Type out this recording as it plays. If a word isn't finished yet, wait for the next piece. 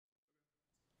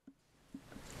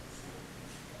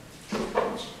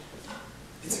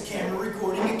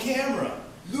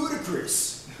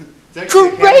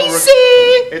Crazy!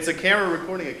 It's a camera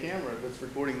recording a camera that's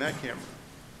recording that camera.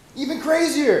 Even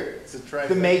crazier. It's a trifecta.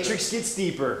 The Matrix gets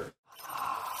deeper.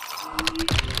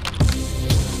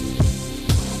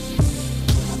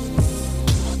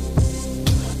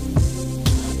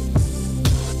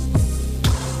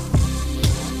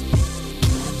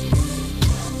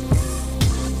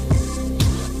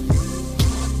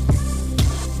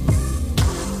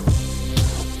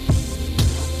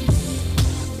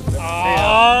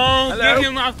 Get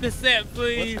him off the set,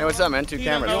 please. Hey, what's up, man? Two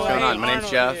cameras. What's going on? My name's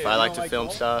Jeff. I like to film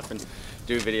stuff and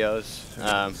do videos.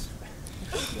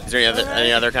 Is there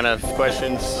any other kind of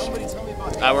questions?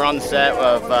 We're on the set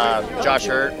of Josh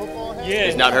Hurt. Yeah.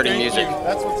 He's not hurting music.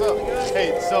 That's what's up.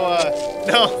 Hey, so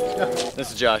no.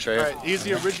 This is Josh right here. All right, he's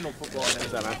the original football name.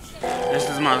 What's up, man? This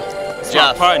is my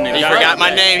Jeff. partner. He forgot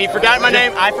my name. He forgot my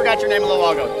name. I forgot your name a little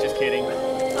while ago. Just kidding.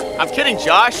 I'm kidding,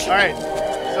 Josh. All right.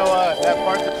 So that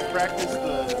part that you practiced,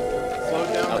 the slow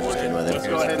down portion. Let's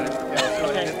go ahead and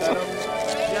hit that up.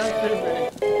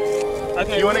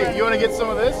 Okay. You wanna get some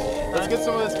of this? Let's get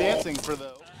some of this dancing for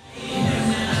the.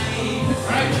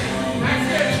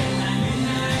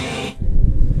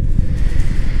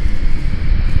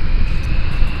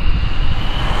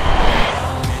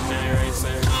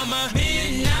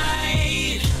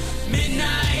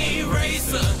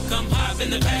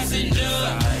 The passenger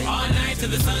all night till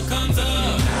the sun comes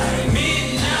up.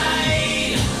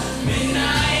 Midnight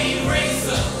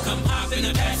racer, come hop in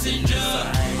the passenger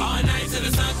all night till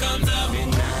the sun comes up.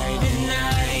 Midnight.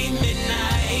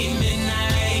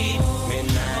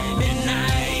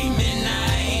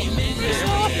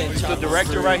 The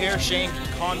director right here, Shane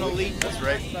Connolly. That's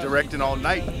right. Directing all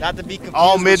night. Not to be confused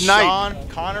All with midnight. Sean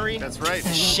Connery. That's right.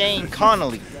 Shane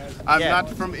Connolly. I'm Yeah. not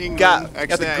from England. Got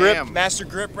Actually, the grip, I am. master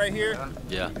grip right here.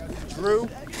 Yeah. Drew.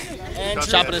 Andrew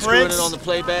Chopping and screwing Prince. it on the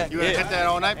playback. You wanna hit that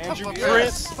all night? Andrew Pop,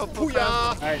 Prince. pop, pop,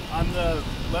 pop. All right, on the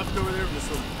left over there,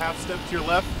 just a half step to your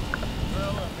left.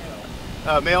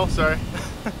 Male, sorry.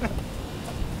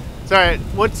 Sorry,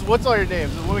 what's all your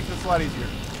names? We'll make this a lot easier.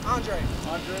 Andre.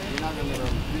 You're not gonna know.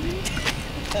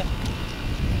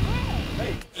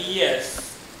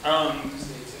 Yes.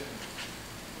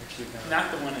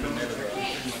 Not the one in the middle.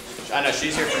 I know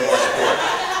she's here for more support.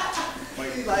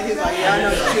 He's like, yeah, I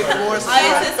know she's here for more support. I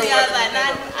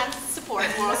support,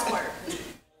 moral support.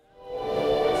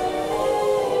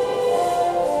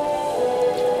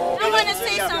 I want to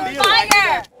see some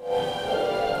fire!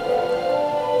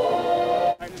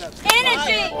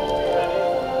 Energy!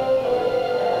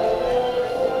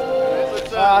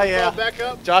 Yeah. Back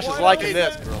up. Josh is liking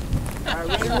this, bro. All right,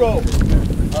 ready to roll.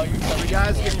 You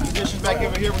guys get your positions back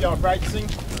over here where y'all are practicing.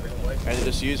 And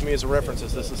just use me as a reference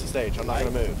as this is the stage. I'm not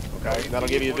going to move, okay? That'll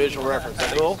give you a visual reference.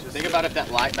 That's cool? Think about if that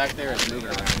light back there is moving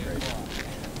around.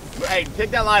 Hey,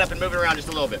 pick that light up and move it around just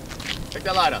a little bit. Pick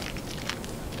that light up.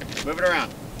 Move it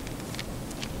around.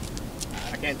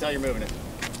 I can't tell you're moving it.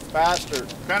 Faster.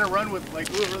 Kind of run with, like,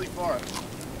 move really far.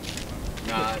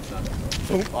 Nah, it's not.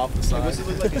 Off the side. What's it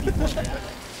look like?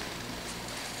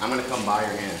 I'm gonna come by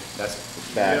your hand. That's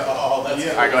bad. Yeah, oh, that's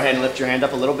All right, go ahead and lift your hand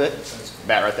up a little bit.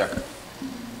 Bat right there.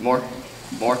 More.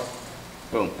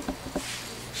 Boom.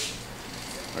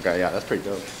 Okay, yeah, that's pretty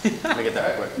dope. Let me get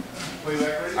that real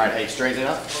quick. All right, hey, straighten it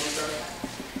up.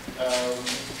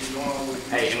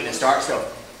 Hey, and when it starts, go.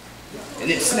 And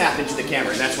then snap into the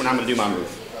camera, and that's when I'm gonna do my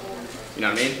move. You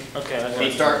know what I mean? Okay. When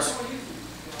he starts,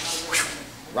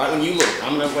 right when you look,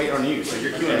 I'm gonna wait on you, so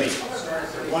you're cueing me.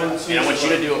 And I want you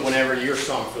to do it whenever your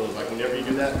song feels like. Whenever you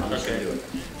do that, I'm just gonna do it.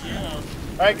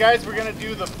 All right, guys, we're going to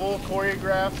do the full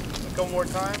choreograph a couple more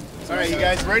times. All right, you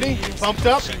guys ready? Pumped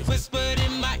up? She whispered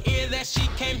in my ear that she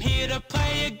came here to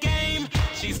play a game.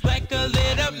 She's like a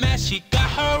lit up match. She got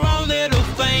her own little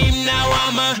flame. Now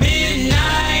I'm a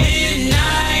midnight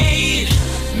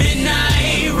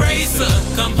racer.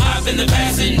 Come hop in the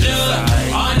passenger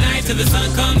all night till the sun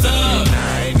comes up.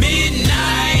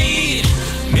 Midnight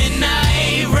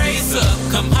racer.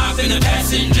 Come hop in the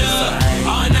passenger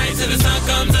all night till the sun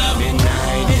comes up. Midnight.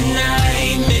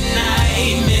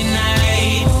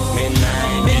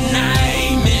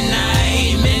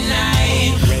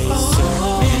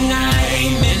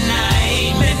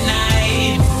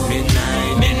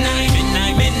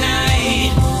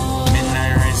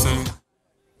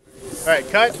 All right,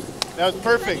 cut. That was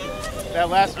perfect. That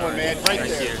last one, man, right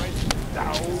there.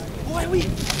 Boy,